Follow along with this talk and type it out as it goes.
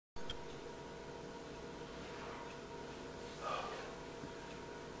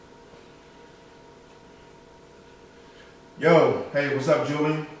Yo, hey, what's up,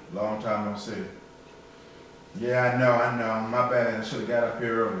 Julian? Long time no see. Yeah, I know. My bad. I should have got up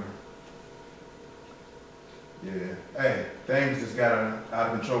here earlier. Yeah. Hey, things just got out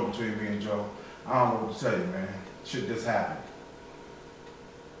of control between me and Joe. I don't know what to tell you, man. Shit just happened.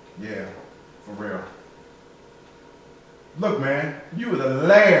 Yeah, for real. Look, man, you were the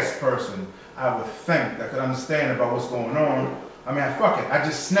last person I would think that could understand about what's going on. I mean, fuck it. I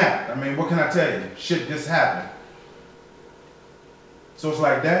just snapped. I mean, what can I tell you? Shit just happened. So it's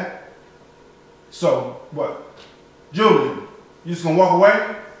like that? So, what? Julian, you just gonna walk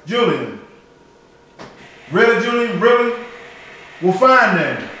away? Julian. Really, Julian? Really? Well, fine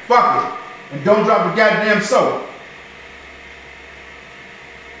then. Fuck it. And don't drop the goddamn soap.